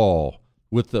stood tall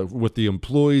with the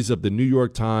employees of the New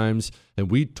York Times, and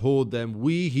we told them,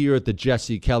 we here at the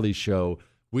Jesse Kelly Show,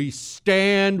 we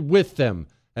stand with them,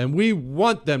 and we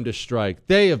want them to strike.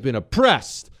 They have been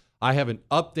oppressed. I have an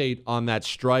update on that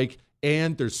strike,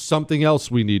 and there's something else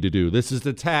we need to do. This is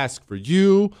the task for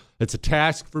you. It's a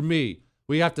task for me.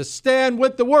 We have to stand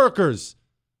with the workers.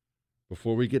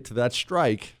 Before we get to that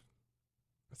strike,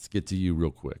 let's get to you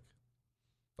real quick.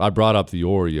 I brought up the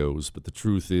Oreos, but the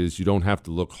truth is you don't have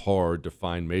to look hard to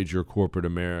find major corporate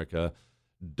America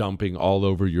dumping all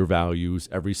over your values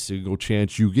every single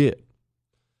chance you get.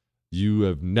 You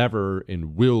have never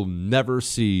and will never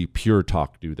see Pure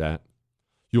Talk do that.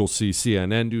 You'll see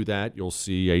CNN do that. You'll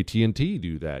see AT&T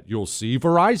do that. You'll see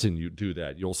Verizon do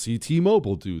that. You'll see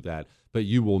T-Mobile do that. But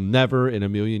you will never in a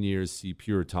million years see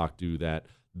Pure Talk do that.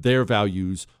 Their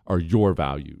values are your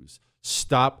values.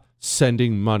 Stop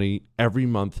sending money every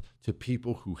month to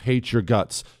people who hate your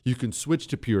guts. You can switch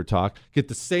to Pure Talk, get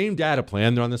the same data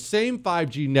plan. They're on the same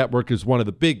 5G network as one of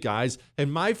the big guys,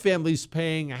 and my family's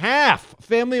paying half.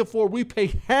 Family of four, we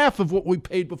pay half of what we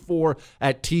paid before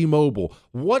at T-Mobile.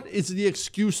 What is the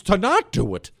excuse to not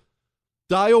do it?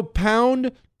 Dial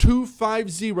pound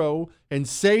 250 and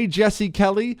say Jesse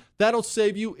Kelly. That'll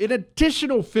save you an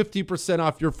additional 50%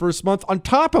 off your first month on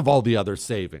top of all the other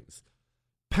savings.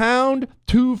 Pound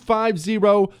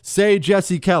 250, say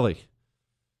Jesse Kelly.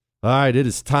 All right, it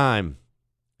is time.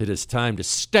 It is time to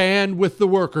stand with the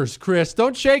workers, Chris.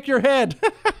 Don't shake your head.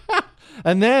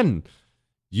 And then,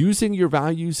 using your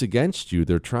values against you,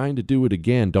 they're trying to do it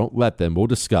again. Don't let them. We'll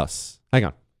discuss. Hang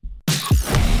on.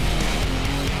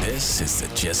 This is the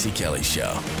Jesse Kelly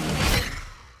Show.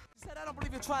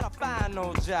 Trying to find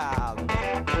no job.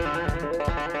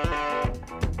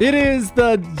 It is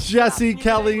the Jesse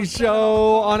Kelly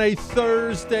Show on a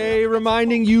Thursday,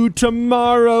 reminding you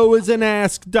tomorrow is an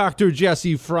Ask Dr.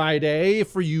 Jesse Friday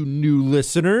for you new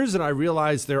listeners, and I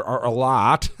realize there are a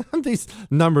lot. These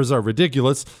numbers are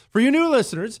ridiculous. For you new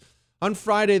listeners, on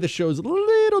Friday the show's a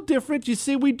little different. You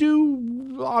see, we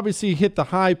do obviously hit the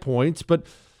high points, but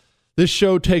this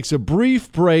show takes a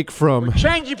brief break from We're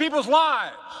changing people's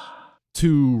lives.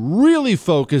 To really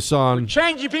focus on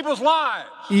changing people's lives.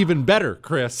 Even better,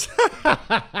 Chris.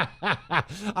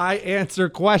 I answer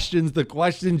questions, the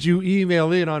questions you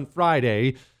email in on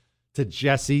Friday to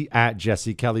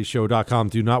jesse@jessekellyshow.com.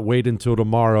 Do not wait until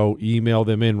tomorrow. Email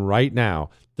them in right now.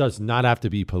 Does not have to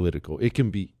be political. It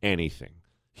can be anything.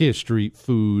 History,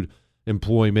 food,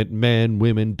 employment, men,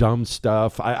 women, dumb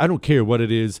stuff. I don't care what it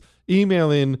is.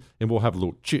 Email in and we'll have a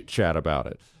little chit chat about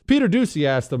it. Peter Ducey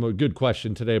asked them a good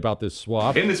question today about this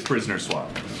swap. In this prisoner swap,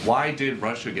 why did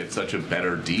Russia get such a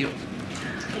better deal?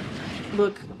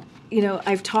 Look,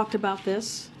 I've talked about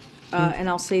this, and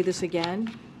I'll say this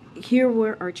again. Here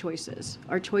were our choices.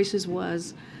 Our choices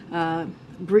was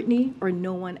Brittany or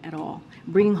no one at all.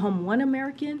 Bringing home one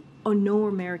American or no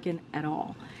American at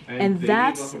all. And they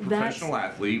gave up a professional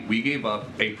athlete. We gave up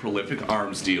a prolific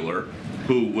arms dealer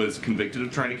who was convicted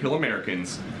of trying to kill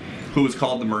Americans, who was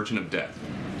called the Merchant of Death.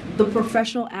 The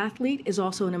professional athlete is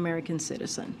also an American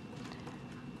citizen.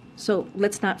 So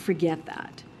let's not forget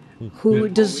that. Who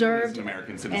deserved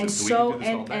American citizens.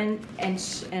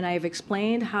 And I've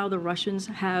explained how the Russians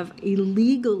have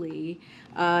illegally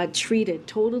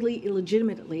totally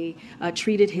illegitimately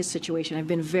treated his situation. I've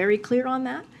been very clear on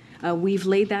that. We've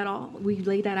laid that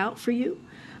out for you.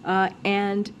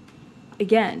 And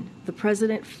again, the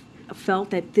president felt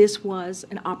that this was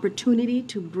an opportunity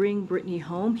to bring Brittany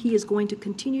home. He is going to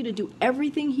continue to do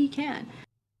everything he can.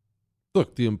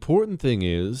 Look, the important thing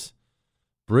is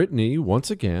Brittany,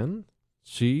 once again,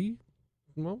 she's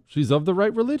of the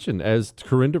right religion, as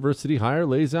Corinne Diversity Hire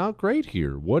lays out great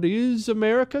here. What is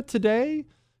America today?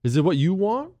 Is it what you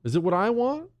want? Is it what I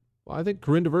want? Well, I think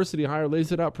Corinne Diversity Hire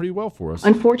lays it out pretty well for us.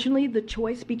 Unfortunately, the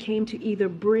choice became to either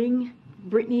bring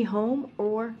Brittany home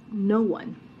or no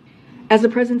one. As the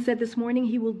president said this morning,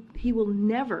 he will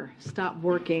never stop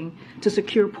working to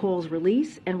secure Paul's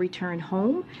release and return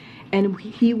home, and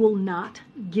he will not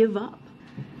give up.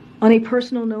 On a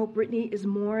personal note, Brittany is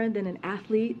more than an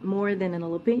athlete, more than an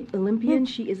Olympian.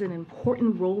 She is an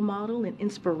important role model and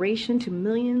inspiration to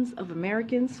millions of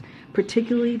Americans,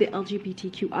 particularly the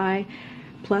LGBTQI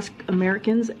plus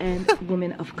Americans and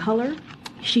women of color.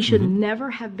 She should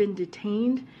never have been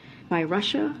detained by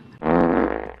Russia.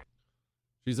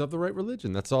 She's of the right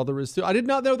religion. That's all there is to it. I did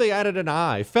not know they added an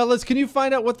I. Fellas, can you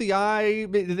find out what the I...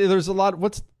 There's a lot...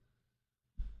 What's...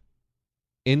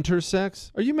 Intersex?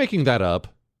 Are you making that up?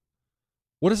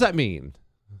 What does that mean?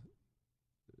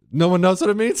 No one knows what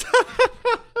it means?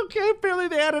 Okay, apparently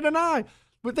they added an I.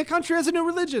 But the country has a new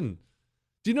religion.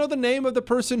 Do you know the name of the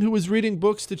person who was reading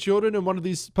books to children in one of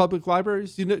these public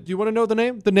libraries? Do you want to know the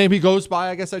name? The name he goes by,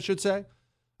 I guess I should say.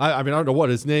 I mean, I don't know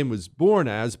what his name was born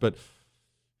as, but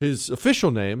his official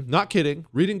name, not kidding,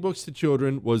 reading books to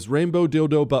children, was Rainbow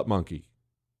Dildo Butt Monkey.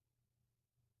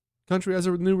 Country has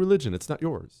a new religion. It's not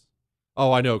yours.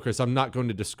 Oh, I know, Chris. I'm not going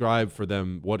to describe for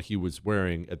them what he was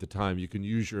wearing at the time. You can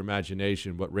use your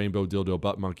imagination what Rainbow Dildo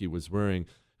Butt Monkey was wearing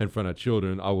in front of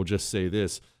children. I will just say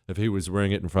this. If he was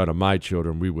wearing it in front of my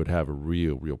children, we would have a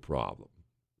real problem.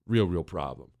 Real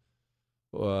problem.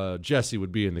 Jesse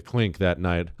would be in the clink that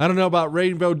night. I don't know about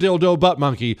Rainbow Dildo Butt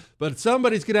Monkey, but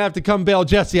somebody's going to have to come bail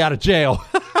Jesse out of jail.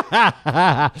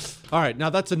 All right, now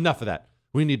that's enough of that.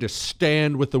 We need to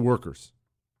stand with the workers.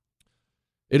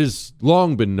 It has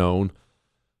long been known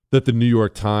that the New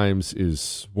York Times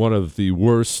is one of the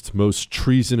worst, most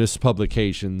treasonous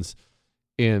publications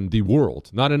in the world.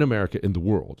 Not in America, in the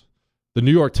world. The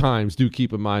New York Times, do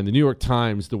keep in mind, the New York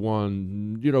Times, the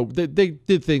one, they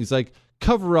did things like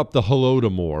cover up the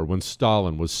Holodomor when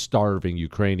Stalin was starving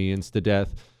Ukrainians to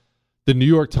death. The New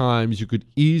York Times, you could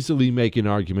easily make an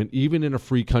argument, even in a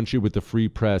free country with the free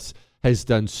press, has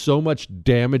done so much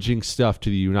damaging stuff to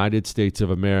the United States of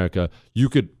America. You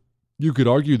could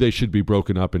argue they should be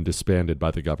broken up and disbanded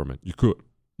by the government. You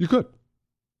could.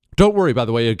 Don't worry, by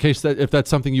the way, in case if that's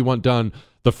something you want done,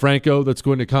 the Franco that's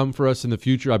going to come for us in the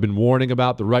future, I've been warning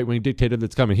about the right-wing dictator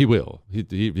that's coming. He will.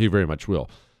 He very much will.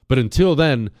 But until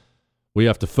then, we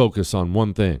have to focus on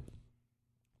one thing.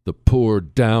 The poor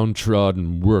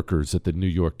downtrodden workers at the New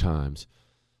York Times.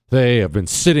 They have been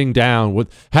sitting down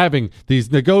with having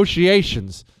these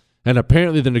negotiations, and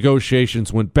apparently the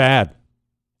negotiations went bad,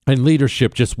 and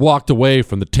leadership just walked away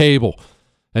from the table.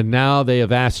 And now they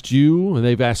have asked you and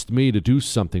they've asked me to do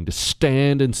something, to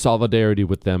stand in solidarity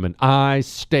with them, and I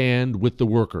stand with the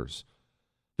workers.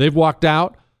 They've walked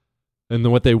out, and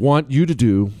what they want you to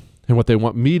do and what they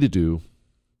want me to do,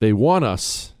 they want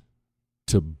us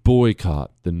to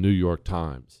boycott the New York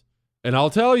Times. And I'll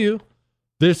tell you,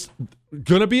 this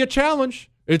going to be a challenge.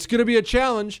 It's going to be a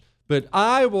challenge, but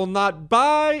I will not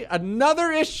buy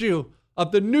another issue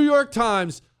of the New York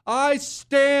Times. I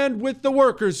stand with the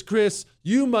workers, Chris.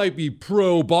 You might be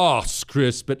pro-boss,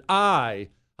 Chris, but I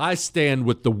stand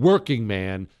with the working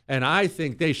man, and I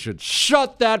think they should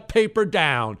shut that paper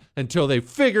down until they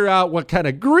figure out what kind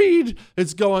of greed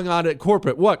is going on at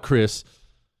corporate. What, Chris?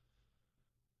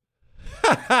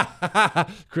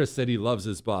 Chris said he loves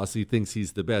his boss. He thinks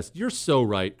he's the best. You're so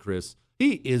right, Chris.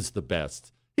 He is the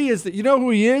best. He is you know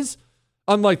who he is?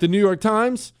 Unlike the New York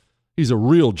Times, he's a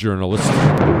real journalist.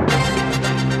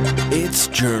 It's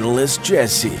Journalist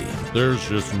Jesse. There's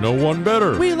just no one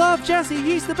better. We love Jesse.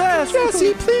 He's the best.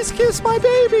 Jesse, please kiss my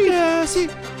baby. Jesse,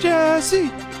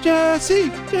 Jesse, Jesse,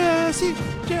 Jesse,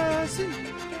 Jesse.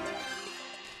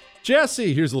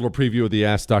 Jesse, here's a little preview of the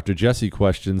Ask Dr. Jesse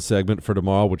questions segment for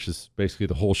tomorrow, which is basically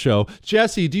the whole show.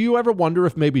 Jesse, do you ever wonder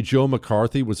if maybe Joe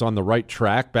McCarthy was on the right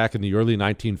track back in the early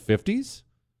 1950s?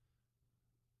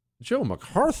 Joe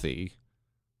McCarthy?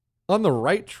 On the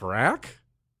right track?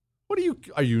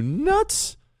 Are you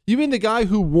nuts? You mean the guy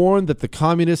who warned that the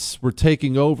communists were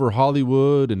taking over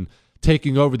Hollywood and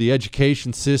taking over the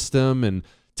education system and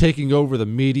taking over the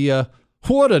media?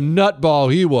 What a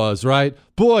nutball he was, right?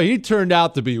 Boy, he turned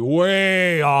out to be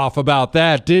way off about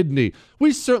that, didn't he?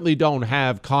 We certainly don't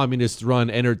have communist-run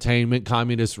entertainment,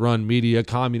 communist-run media,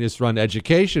 communist-run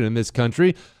education in this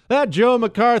country. That Joe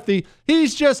McCarthy,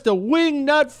 he's just a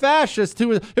wingnut fascist.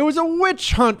 It was a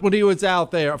witch hunt when he was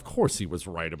out there. Of course he was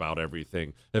right about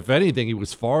everything. If anything, he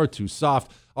was far too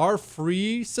soft. Our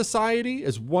free society,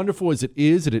 as wonderful as it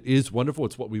is, and it is wonderful,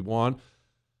 it's what we want,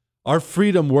 our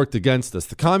freedom worked against us.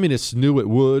 The communists knew it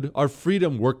would. Our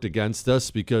freedom worked against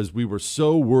us because we were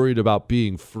so worried about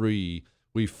being free,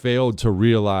 we failed to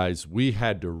realize we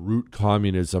had to root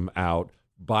communism out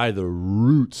by the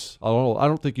roots. I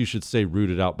don't think you should say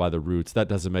rooted out by the roots. That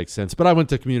doesn't make sense. But I went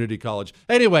to community college.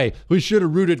 Anyway, we should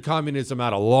have rooted communism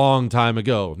out a long time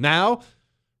ago. Now,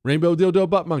 Rainbow Dildo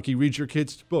Butt Monkey, read your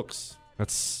kids' books.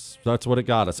 That's what it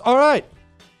got us. All right.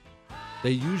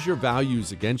 They use your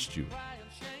values against you.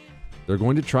 They're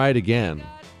going to try it again.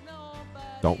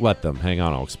 Don't let them. Hang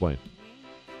on, I'll explain.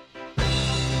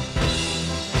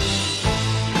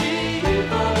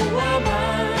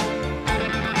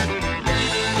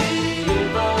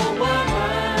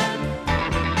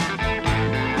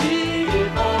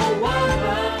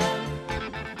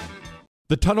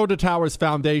 The Tunnel to Towers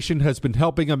Foundation has been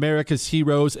helping America's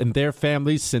heroes and their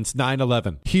families since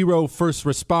 9/11. Hero first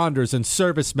responders and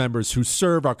service members who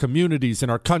serve our communities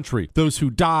and our country. Those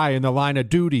who die in the line of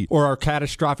duty or are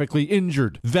catastrophically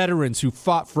injured. Veterans who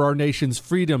fought for our nation's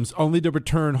freedoms only to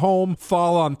return home,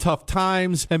 fall on tough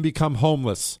times, and become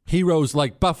homeless. Heroes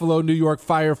like Buffalo, New York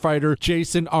firefighter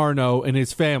Jason Arno and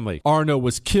his family. Arno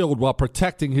was killed while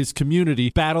protecting his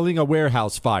community, battling a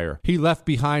warehouse fire. He left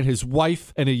behind his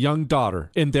wife and a young daughter.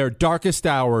 In their darkest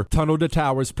hour, Tunnel to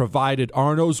Towers provided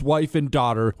Arno's wife and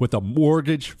daughter with a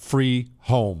mortgage-free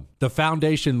home. The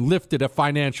foundation lifted a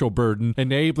financial burden,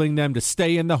 enabling them to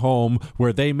stay in the home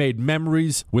where they made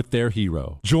memories with their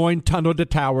hero. Join Tunnel to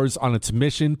Towers on its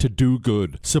mission to do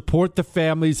good. Support the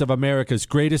families of America's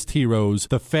greatest heroes,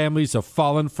 the families of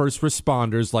fallen first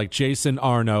responders like Jason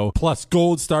Arno, plus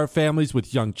Gold Star families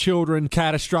with young children,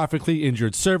 catastrophically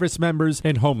injured service members,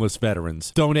 and homeless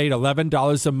veterans. Donate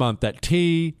 $11 a month at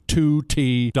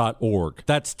T2T.org.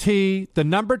 That's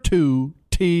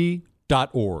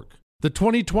T2T.org. The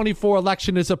 2024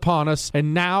 election is upon us,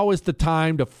 and now is the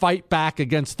time to fight back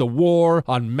against the war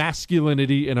on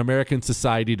masculinity in American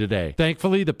society today.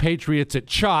 Thankfully, the patriots at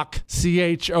CHOQ,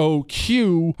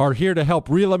 C-H-O-Q, are here to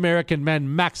help real American men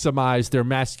maximize their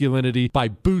masculinity by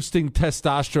boosting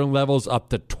testosterone levels up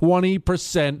to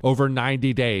 20% over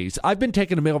 90 days. I've been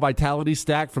taking a male vitality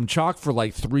stack from CHOQ for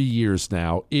like 3 years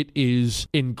now. It is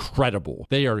incredible.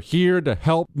 They are here to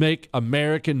help make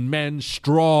American men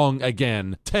strong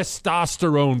again. Testosterone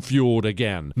fueled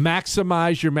again.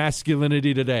 Maximize your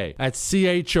masculinity today at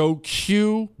CHOQ.com.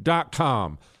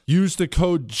 Use the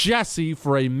code Jesse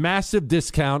for a massive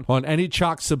discount on any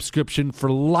CHOQ subscription for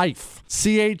life.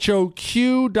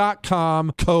 CHOQ.com,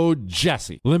 code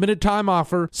Jesse. Limited time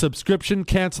offer. Subscription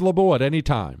cancelable at any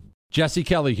time. Jesse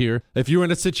Kelly here. If you're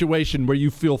in a situation where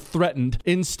you feel threatened,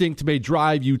 instinct may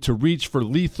drive you to reach for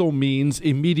lethal means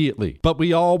immediately. But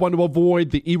we all want to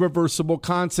avoid the irreversible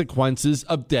consequences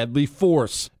of deadly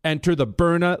force. Enter the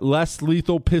Byrna Less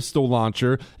Lethal Pistol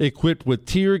Launcher, equipped with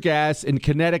tear gas and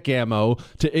kinetic ammo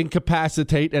to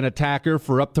incapacitate an attacker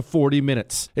for up to 40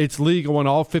 minutes. It's legal in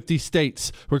all 50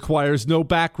 states, requires no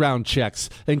background checks,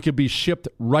 and can be shipped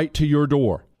right to your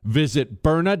door. Visit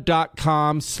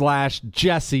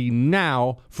Byrna.com/Jesse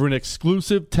now for an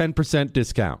exclusive 10%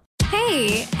 discount.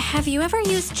 Hey, have you ever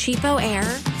used Cheapo Air?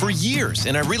 For years,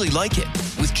 and I really like it.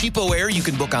 With Cheapo Air, you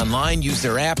can book online, use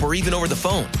their app, or even over the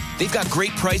phone. They've got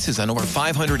great prices on over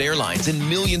 500 airlines and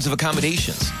millions of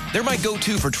accommodations. They're my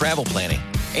go-to for travel planning.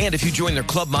 And if you join their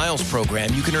Club Miles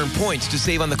program, you can earn points to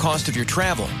save on the cost of your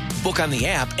travel. Book on the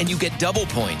app and you get double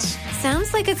points.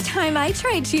 Sounds like it's time I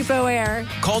tried Cheapo Air.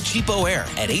 Call Cheapo Air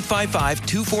at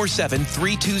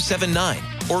 855-247-3279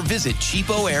 or visit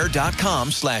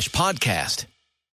cheapoair.com/podcast.